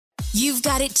You've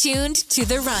got it tuned to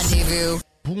The Rendezvous.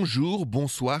 Bonjour,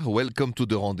 bonsoir, welcome to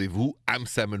The Rendezvous. I'm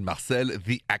Simon Marcel.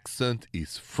 The accent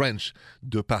is French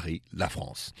de Paris, la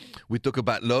France. We talk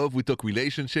about love, we talk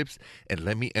relationships, and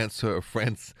let me answer a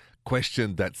friend's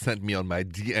question that sent me on my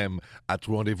DM at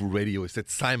Rendezvous Radio. He said,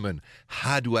 Simon,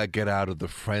 how do I get out of the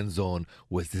friend zone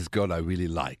with this girl I really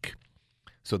like?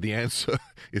 So the answer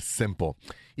is simple.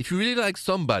 If you really like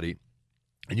somebody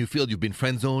and you feel you've been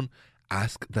friend zoned,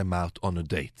 ask them out on a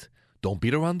date. Don't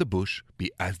beat around the bush. Be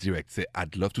as direct. Say,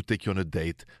 I'd love to take you on a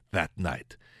date that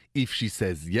night. If she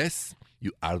says yes,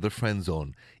 you're out of the friend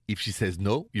zone. If she says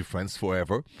no, you're friends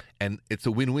forever. And it's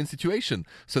a win-win situation.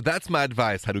 So that's my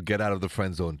advice, how to get out of the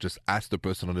friend zone. Just ask the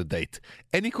person on a date.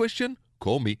 Any question?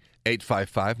 Call me,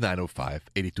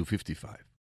 855-905-8255.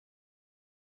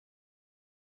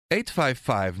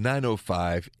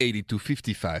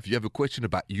 855-905-8255. You have a question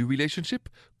about your relationship?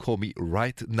 Call me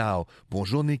right now.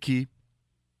 Bonjour, Nikki.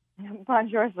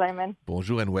 Bonjour, Simon.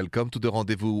 Bonjour and welcome to The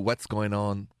Rendezvous. What's going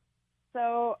on?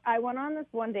 So I went on this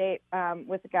one date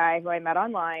with a guy who I met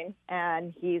online,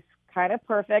 and he's kind of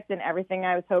perfect in everything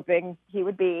I was hoping he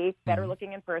would be, better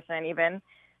looking in person even.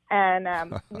 And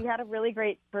we had a really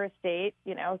great first date,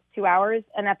 2 hours.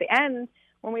 And at the end,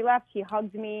 when we left, he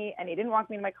hugged me, and he didn't walk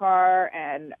me to my car,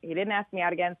 and he didn't ask me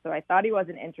out again, so I thought he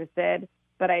wasn't interested.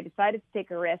 But I decided to take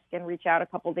a risk and reach out a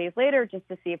couple days later just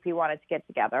to see if he wanted to get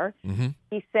together. Mm-hmm.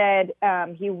 He said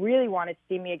he really wanted to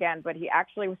see me again, but he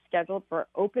actually was scheduled for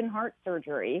open heart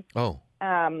surgery. Oh.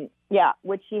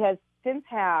 Which he has since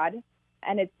had.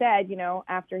 And it said,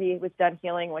 after he was done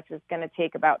healing, which was going to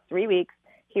take about 3 weeks,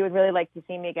 he would really like to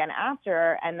see me again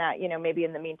after, and that, maybe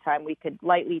in the meantime we could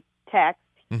lightly text.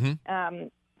 Mm-hmm.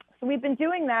 So we've been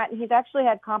doing that, and he's actually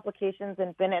had complications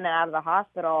and been in and out of the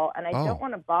hospital, and I don't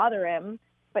want to bother him.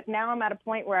 But now I'm at a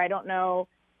point where I don't know,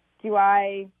 do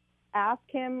I ask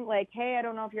him, like, hey, I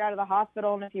don't know if you're out of the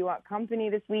hospital and if you want company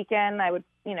this weekend, I could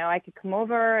come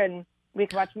over and we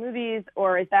could watch movies,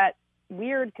 or is that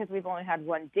weird because we've only had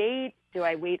one date? Do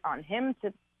I wait on him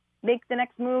to make the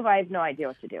next move? I have no idea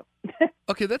what to do.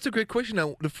 Okay, that's a great question.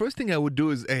 Now, the first thing I would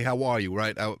do is, hey, how are you,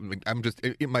 right? I'm just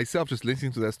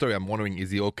listening to that story. I'm wondering,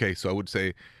 is he okay? So I would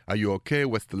say, are you okay?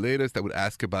 What's the latest? I would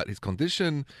ask about his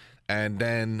condition. And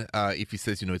then if he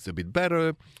says, it's a bit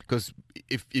better, because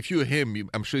if you're him,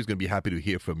 I'm sure he's going to be happy to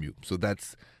hear from you. So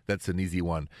that's an easy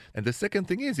one. And the second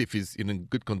thing is, if he's in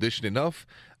good condition enough,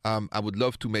 I would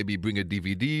love to maybe bring a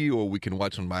DVD, or we can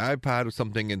watch on my iPad or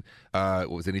something. And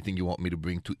was anything you want me to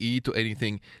bring to eat or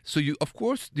anything? So of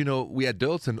course, we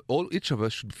adults and each of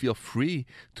us should feel free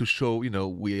to show,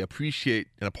 we appreciate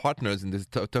our partners in this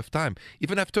tough time.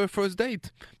 Even after a first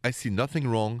date, I see nothing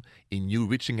wrong in you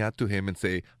reaching out to him and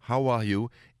say, how are you?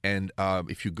 And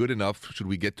if you're good enough, should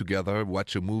we get together,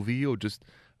 watch a movie, or just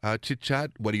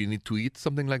chit-chat? What do you need to eat?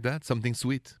 Something like that, something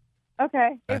sweet.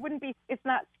 Okay. It's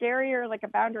not scary or like a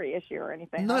boundary issue or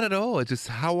anything. Not at all. It's just,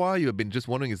 how are you? I've been just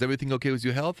wondering, is everything okay with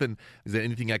your health? And is there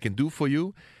anything I can do for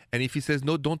you? And if he says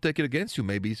no, don't take it against you.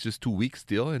 Maybe it's just 2 weeks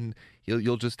still, and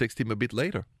you'll just text him a bit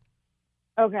later.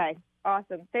 Okay.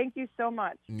 Awesome. Thank you so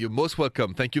much. You're most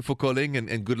welcome. Thank you for calling,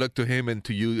 and good luck to him and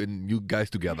to you and you guys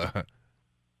together.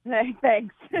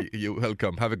 Thanks. You're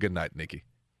welcome. Have a good night, Nikki.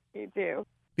 You too.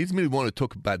 Leads me to want to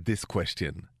talk about this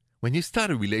question. When you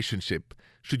start a relationship,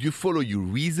 should you follow your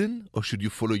reason or should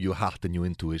you follow your heart and your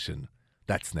intuition?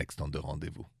 That's next on The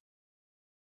Rendezvous.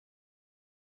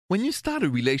 When you start a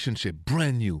relationship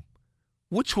brand new,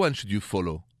 which one should you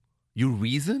follow? Your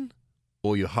reason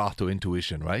or your heart or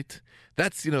intuition, right?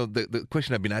 That's, the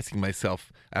question I've been asking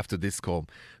myself after this call.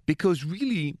 Because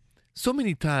really, so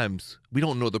many times we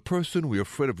don't know the person, we're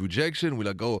afraid of rejection, we're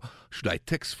like, oh, should I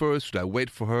text first? Should I wait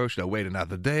for her? Should I wait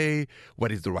another day? What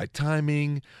is the right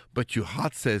timing? But your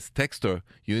heart says text her,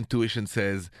 your intuition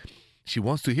says she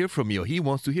wants to hear from me or he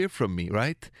wants to hear from me,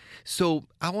 right? So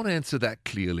I want to answer that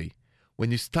clearly.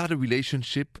 When you start a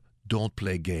relationship, don't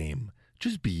play game.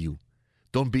 Just be you.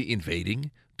 Don't be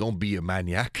invading. Don't be a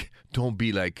maniac. Don't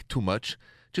be like too much.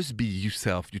 Just be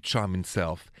yourself, your charming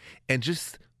self. And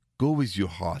just go with your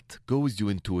heart. Go with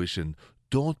your intuition.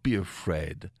 Don't be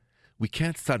afraid. We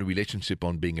can't start a relationship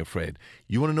on being afraid.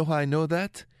 You want to know how I know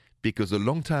that? Because a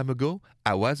long time ago,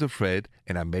 I was afraid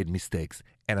and I made mistakes.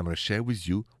 And I'm going to share with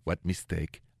you what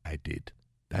mistake I did.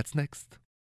 That's next.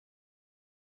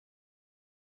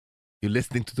 You're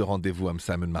listening to The Rendezvous. I'm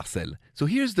Simon Marcel. So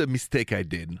here's the mistake I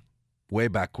did way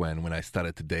back when I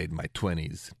started to date in my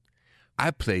 20s.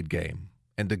 I played game.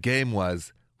 And the game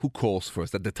was, who calls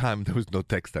first? At the time, there was no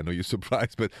text. I know you're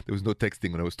surprised, but there was no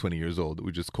texting when I was 20 years old.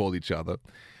 We just called each other.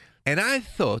 And I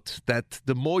thought that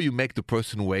the more you make the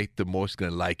person wait, the more he's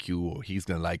going to like you or he's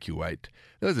going to like you, right?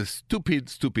 That was a stupid,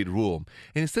 stupid rule.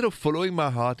 And instead of following my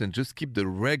heart and just keep the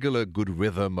regular good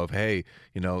rhythm of, hey,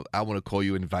 I want to call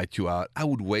you, invite you out, I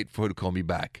would wait for her to call me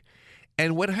back.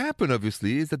 And what happened,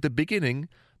 obviously, is at the beginning,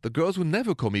 the girls would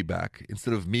never call me back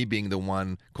instead of me being the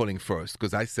one calling first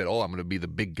because I said, I'm going to be the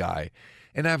big guy.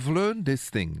 And I've learned this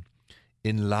thing.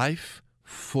 In life,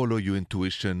 follow your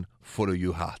intuition, follow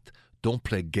your heart. Don't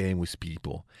play game with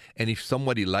people. And if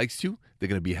somebody likes you, they're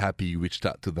going to be happy you reached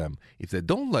out to them. If they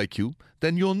don't like you,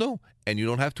 then you'll know. And you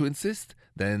don't have to insist.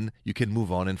 Then you can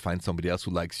move on and find somebody else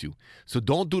who likes you. So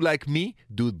don't do like me.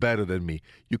 Do it better than me.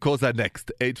 You call that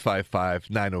next.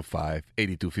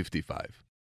 855-905-8255.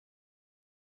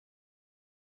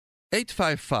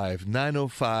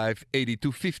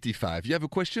 855-905-8255. You have a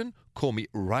question? Call me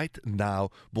right now.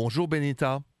 Bonjour,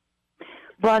 Benita.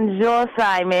 Bonjour,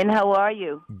 Simon. How are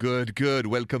you? Good, good.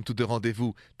 Welcome to the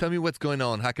rendezvous. Tell me what's going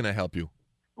on. How can I help you?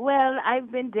 Well,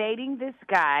 I've been dating this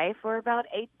guy for about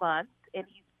 8 months, and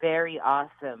he's very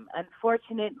awesome.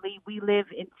 Unfortunately, we live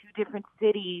in 2 different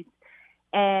cities,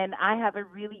 and I have a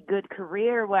really good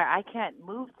career where I can't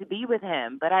move to be with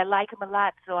him, but I like him a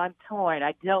lot, so I'm torn.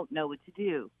 I don't know what to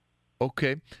do.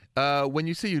 Okay. When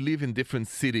you say you live in different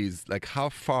cities, like how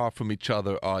far from each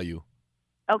other are you?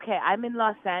 Okay, I'm in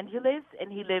Los Angeles, and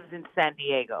he lives in San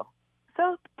Diego.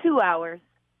 So 2 hours.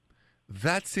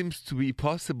 That seems to be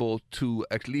possible to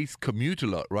at least commute a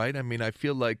lot, right? I mean, I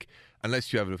feel like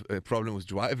unless you have a problem with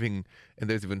driving, and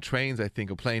there's even trains, I think,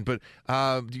 or plane. But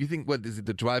do you think,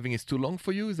 the driving is too long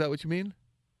for you? Is that what you mean?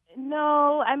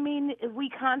 No, I mean, we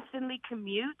constantly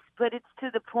commute, but it's to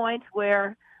the point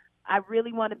where I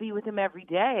really want to be with him every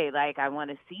day. Like, I want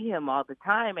to see him all the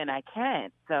time, and I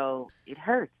can't. So it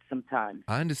hurts sometimes.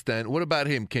 I understand. What about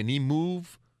him? Can he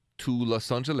move to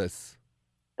Los Angeles?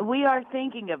 We are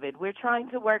thinking of it. We're trying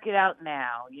to work it out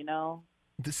now,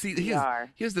 See, We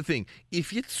are. here's the thing.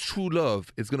 If it's true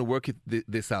love, it's going to work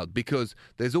this out because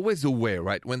there's always a way,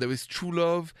 right? When there is true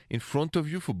love in front of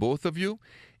you for both of you.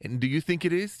 And do you think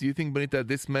it is? Do you think, Benita,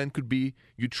 this man could be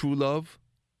your true love?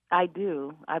 I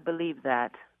do. I believe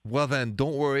that. Well, then,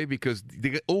 don't worry because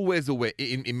there's always a way.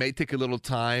 It may take a little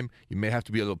time. You may have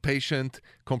to be a little patient,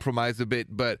 compromise a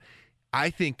bit. But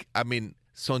I mean,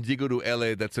 San Diego to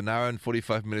LA, that's an hour and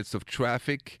 45 minutes of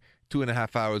traffic,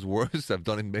 2.5 hours worse. I've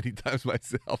done it many times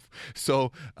myself.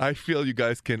 So I feel you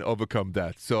guys can overcome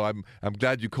that. So I'm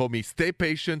glad you called me. Stay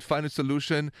patient, find a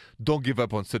solution. Don't give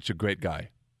up on such a great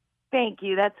guy. Thank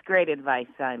you. That's great advice,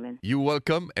 Simon. You're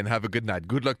welcome and have a good night.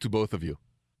 Good luck to both of you.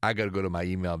 I got to go to my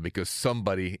email because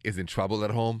somebody is in trouble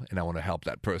at home and I want to help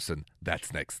that person.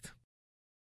 That's next.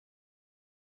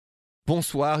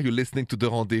 Bonsoir, you're listening to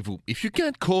The Rendezvous. If you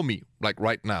can't call me, like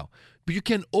right now, but you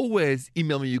can always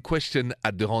email me your question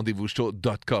at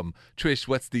therendezvousshow.com. Trish,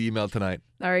 what's the email tonight?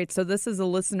 All right, so this is a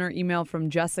listener email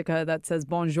from Jessica that says,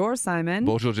 Bonjour, Simon.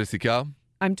 Bonjour, Jessica.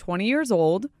 I'm 20 years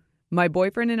old. My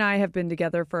boyfriend and I have been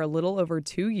together for a little over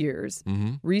 2 years.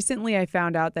 Mm-hmm. Recently, I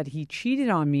found out that he cheated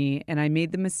on me, and I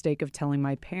made the mistake of telling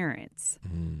my parents.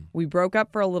 We broke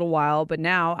up for a little while, but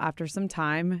now, after some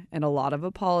time and a lot of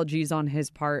apologies on his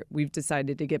part, we've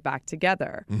decided to get back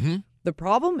together. Mm-hmm. The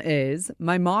problem is,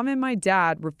 my mom and my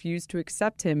dad refuse to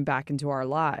accept him back into our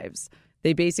lives.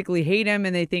 They basically hate him,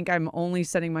 and they think I'm only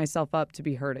setting myself up to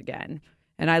be hurt again.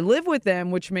 And I live with them,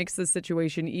 which makes the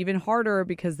situation even harder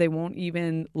because they won't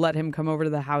even let him come over to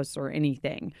the house or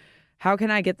anything. How can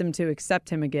I get them to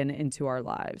accept him again into our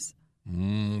lives?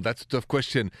 That's a tough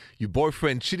question. Your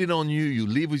boyfriend cheated on you. You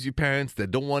live with your parents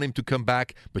that don't want him to come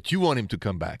back, but you want him to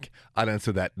come back. I'll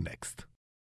answer that next.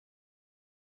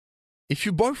 If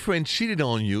your boyfriend cheated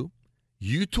on you,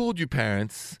 you told your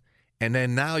parents, and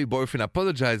then now your boyfriend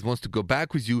apologized, wants to go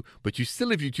back with you, but you still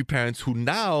live with your parents who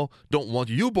now don't want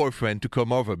your boyfriend to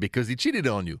come over because he cheated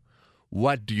on you.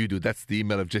 What do you do? That's the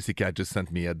email of Jessica just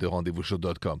sent me at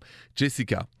therendezvousshow.com.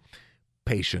 Jessica,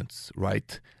 patience,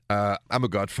 right? I'm a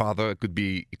godfather. It could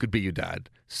be your dad.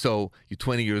 So you're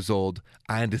 20 years old.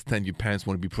 I understand your parents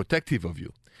want to be protective of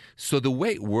you. So the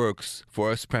way it works for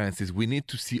us parents is we need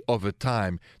to see over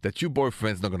time that your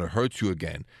boyfriend's not going to hurt you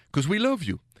again because we love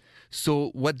you. So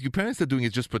what your parents are doing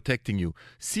is just protecting you.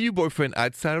 See your boyfriend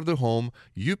outside of the home,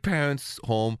 your parents'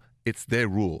 home, it's their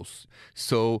rules.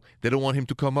 So they don't want him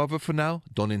to come over for now,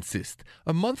 don't insist.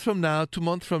 A month from now, 2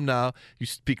 months from now, you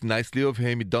speak nicely of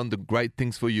him, he's done the right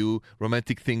things for you,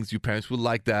 romantic things, your parents will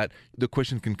like that. The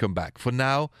question can come back. For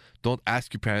now, don't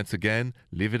ask your parents again,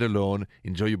 leave it alone,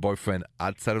 enjoy your boyfriend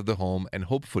outside of the home, and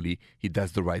hopefully he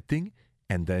does the right thing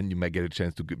and then you might get a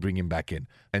chance to bring him back in.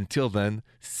 Until then,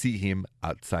 see him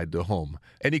outside the home.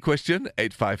 Any question?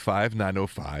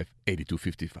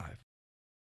 855-905-8255.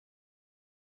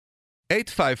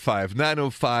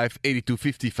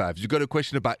 855-905-8255. You got a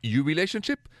question about your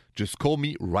relationship? Just call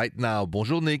me right now.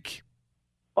 Bonjour, Nick.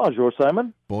 Bonjour,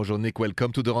 Simon. Bonjour, Nick.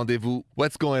 Welcome to the rendezvous.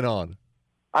 What's going on?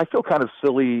 I feel kind of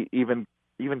silly even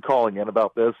calling in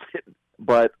about this,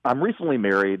 but I'm recently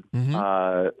married.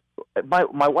 My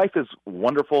wife is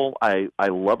wonderful. I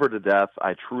love her to death.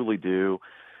 I truly do.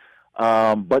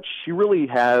 But she really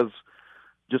has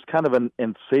just kind of an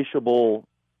insatiable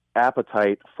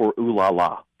appetite for ooh la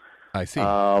la. I see.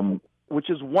 Which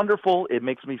is wonderful. It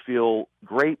makes me feel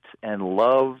great and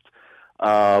loved.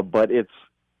 But it's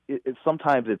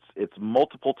sometimes it's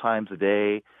multiple times a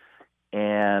day.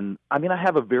 And I mean, I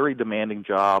have a very demanding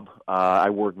job. I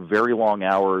work very long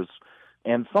hours,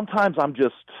 and sometimes I'm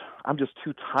just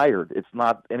too tired. It's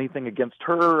not anything against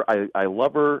her. I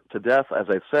love her to death, as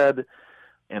I said.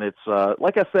 And it's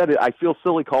like I said, I feel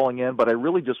silly calling in, but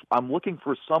I'm looking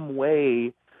for some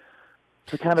way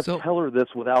to kind of tell her this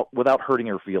without hurting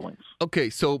her feelings. Okay,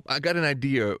 so I got an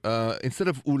idea. Instead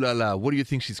of ooh la la, what do you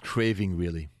think she's craving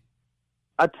really?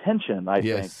 Attention, I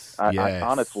think. I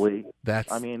honestly.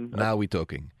 Now we're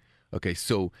talking. Okay,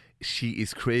 so she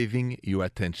is craving your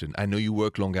attention. I know you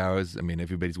work long hours. I mean,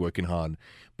 everybody's working hard.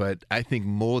 But I think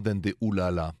more than the ooh la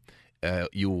la,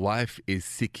 your wife is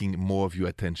seeking more of your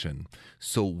attention.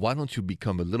 So why don't you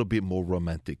become a little bit more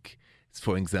romantic?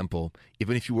 For example,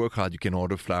 even if you work hard, you can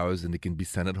order flowers and they can be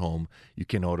sent at home. You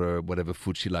can order whatever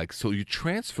food she likes. So you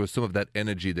transfer some of that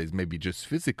energy that is maybe just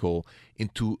physical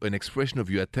into an expression of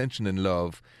your attention and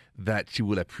love that she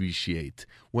will appreciate.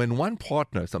 When one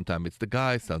partner, sometimes it's the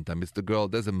guy, sometimes it's the girl,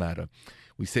 doesn't matter.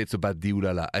 We say it's about the ooh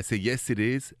la la. I say, yes, it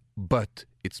is, but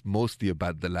it's mostly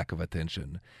about the lack of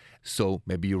attention. So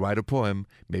maybe you write a poem,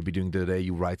 maybe during the day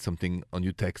you write something on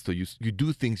your text, or you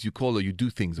do things, you call her, you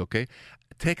do things, okay?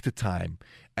 Take the time.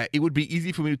 It would be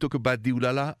easy for me to talk about the ooh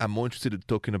la la. I'm more interested in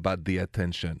talking about the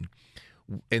attention.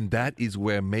 And that is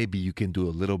where maybe you can do a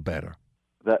little better.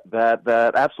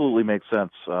 That absolutely makes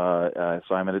sense,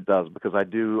 Simon. It does, because I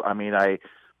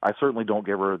certainly don't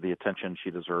give her the attention she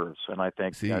deserves, and I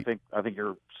think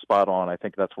you're spot on. I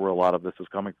think that's where a lot of this is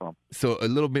coming from. So a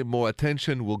little bit more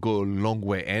attention will go a long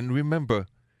way. And remember,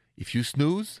 if you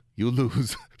snooze, you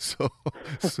lose. So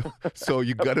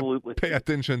you got to pay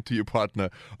attention to your partner.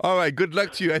 All right, good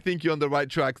luck to you. I think you're on the right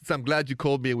track. So I'm glad you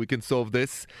called me and we can solve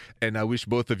this. And I wish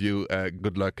both of you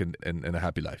good luck and a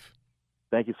happy life.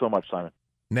 Thank you so much, Simon.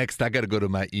 Next, I got to go to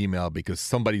my email because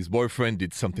somebody's boyfriend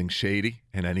did something shady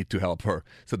and I need to help her.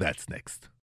 So that's next.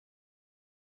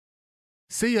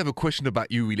 Say you have a question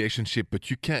about your relationship, but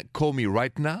you can't call me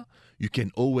right now. You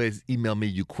can always email me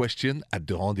your question at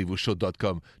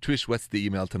therendezvousshow.com. Trish, what's the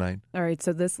email tonight? All right,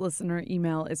 so this listener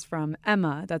email is from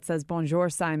Emma that says, Bonjour,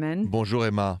 Simon. Bonjour,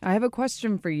 Emma. I have a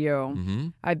question for you. Mm-hmm.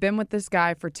 I've been with this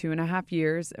guy for 2.5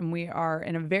 years, and we are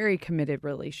in a very committed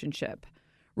relationship.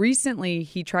 Recently,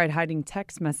 he tried hiding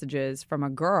text messages from a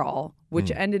girl,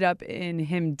 which ended up in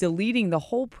him deleting the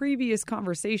whole previous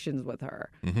conversations with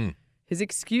her. Mm-hmm. His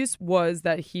excuse was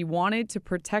that he wanted to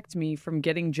protect me from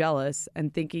getting jealous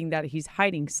and thinking that he's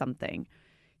hiding something.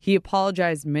 He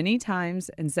apologized many times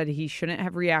and said he shouldn't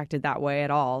have reacted that way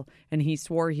at all, and he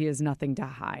swore he has nothing to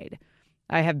hide.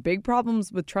 I have big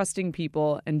problems with trusting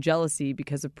people and jealousy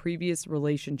because of previous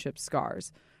relationship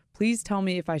scars. Please tell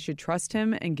me if I should trust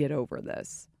him and get over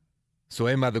this. So,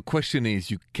 Emma, the question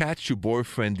is, you catch your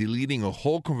boyfriend deleting a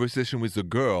whole conversation with a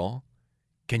girl.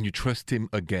 Can you trust him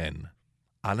again?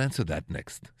 I'll answer that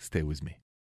next. Stay with me.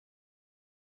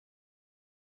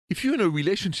 If you're in a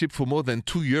relationship for more than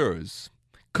 2 years,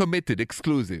 committed,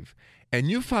 exclusive, and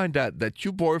you find out that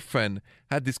your boyfriend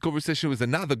had this conversation with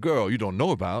another girl you don't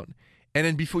know about, and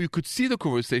then before you could see the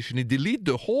conversation, he deleted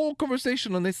the whole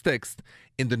conversation on his text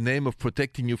in the name of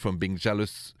protecting you from being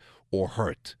jealous or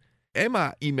hurt.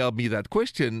 Emma emailed me that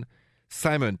question.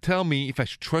 Simon, tell me if I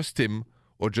should trust him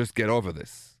or just get over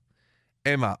this.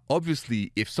 Emma,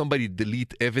 obviously, if somebody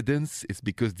delete evidence, it's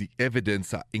because the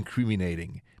evidence are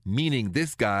incriminating, meaning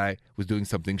this guy was doing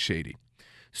something shady.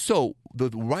 So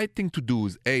the right thing to do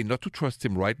is, A, not to trust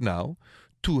him right now,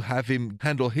 to have him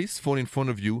handle his phone in front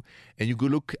of you, and you go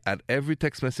look at every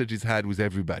text message he's had with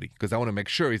everybody, because I want to make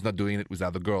sure he's not doing it with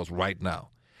other girls right now.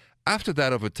 After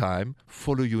that, over time,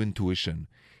 follow your intuition.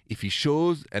 If he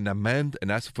shows and amend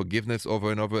and ask for forgiveness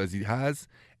over and over as he has,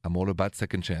 I'm all about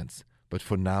second chance. But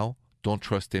for now, don't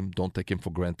trust him. Don't take him for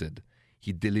granted.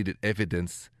 He deleted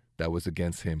evidence that was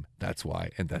against him. That's why,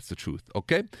 and that's the truth.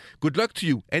 Okay? Good luck to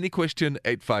you. Any question,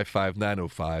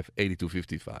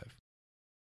 855-905-8255.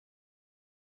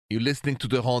 You're listening to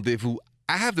The Rendezvous.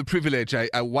 I have the privilege,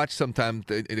 I watch sometimes,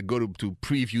 go to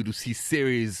preview to see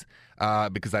series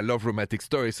because I love romantic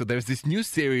stories. So there's this new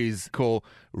series called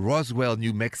Roswell,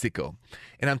 New Mexico.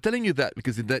 And I'm telling you that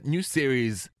because in that new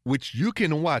series, which you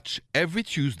can watch every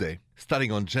Tuesday,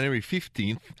 starting on January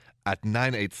 15th at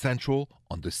 9/8 Central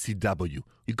on the CW,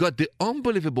 you got the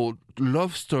unbelievable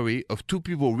love story of two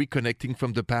people reconnecting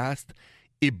from the past.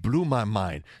 It blew my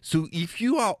mind. So if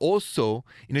you are also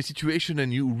in a situation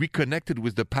and you reconnected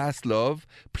with the past love,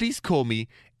 please call me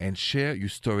and share your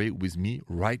story with me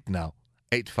right now.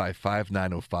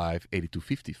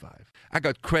 855-905-8255. I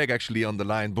got Craig actually on the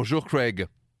line. Bonjour, Craig.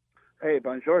 Hey,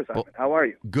 bonjour, Simon. How are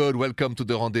you? Good. Welcome to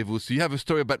The Rendezvous. So you have a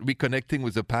story about reconnecting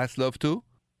with the past love too?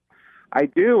 I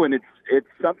do, and it's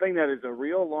something that is a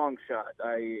real long shot.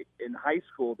 In high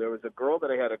school, there was a girl that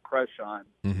I had a crush on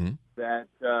that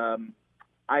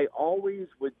I always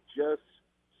would just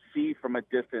see from a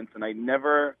distance, and I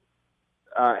never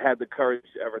had the courage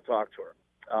to ever talk to her.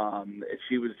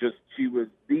 She was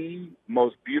the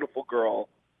most beautiful girl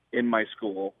in my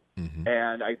school,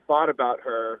 and I thought about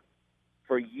her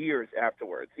for years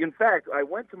afterwards. In fact, I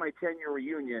went to my 10-year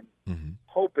reunion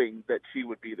hoping that she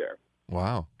would be there.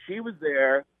 Wow. She was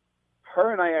there.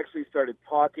 Her and I actually started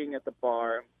talking at the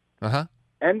bar.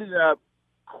 Ended up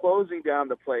closing down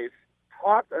the place.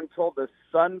 Talked until the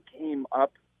sun came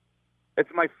up.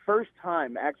 It's my first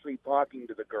time actually talking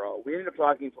to the girl. We ended up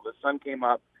talking until the sun came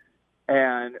up.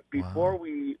 And before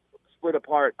we split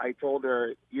apart, I told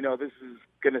her, this is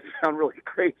going to sound really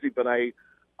crazy, but I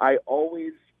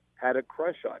always had a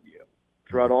crush on you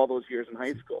throughout all those years in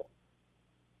high school.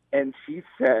 And she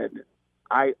said,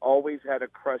 I always had a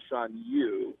crush on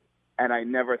you, and I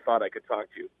never thought I could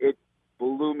talk to you. It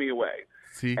blew me away.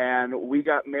 See? And we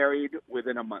got married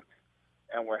within a month,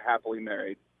 and we're happily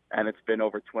married. And it's been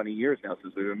over 20 years now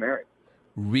since we've been married.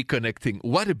 Reconnecting.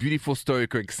 What a beautiful story,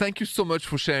 Craig. Thank you so much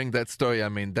for sharing that story. I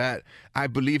mean, I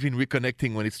believe in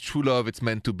reconnecting. When it's true love, it's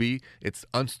meant to be. It's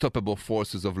unstoppable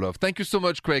forces of love. Thank you so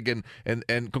much, Craig,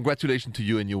 and congratulations to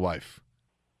you and your wife.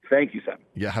 Thank you, Sam.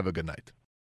 Yeah, have a good night.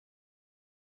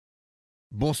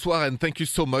 Bonsoir and thank you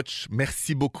so much.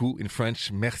 Merci beaucoup in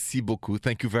French. Merci beaucoup.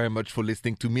 Thank you very much for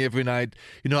listening to me every night.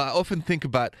 I often think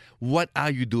about what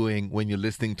are you doing when you're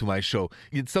listening to my show.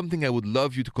 It's something I would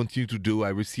love you to continue to do. I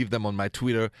receive them on my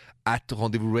Twitter at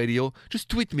Rendezvous Radio. Just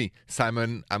tweet me,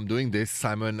 Simon, I'm doing this.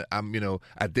 Simon, I'm,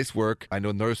 at this work. I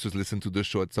know nurses listen to the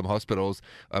show at some hospitals,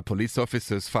 police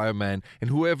officers, firemen,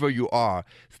 and whoever you are.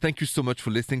 Thank you so much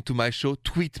for listening to my show.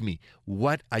 Tweet me.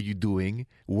 What are you doing?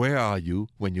 Where are you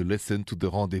when you listen to The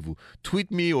Rendezvous?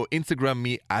 Tweet me or Instagram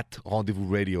me at Rendezvous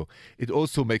Radio. It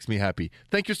also makes me happy.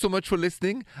 Thank you so much for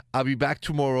listening. I'll be back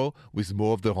tomorrow with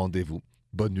more of The Rendezvous.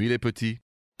 Bonne nuit les petits.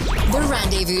 The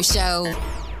Rendezvous Show.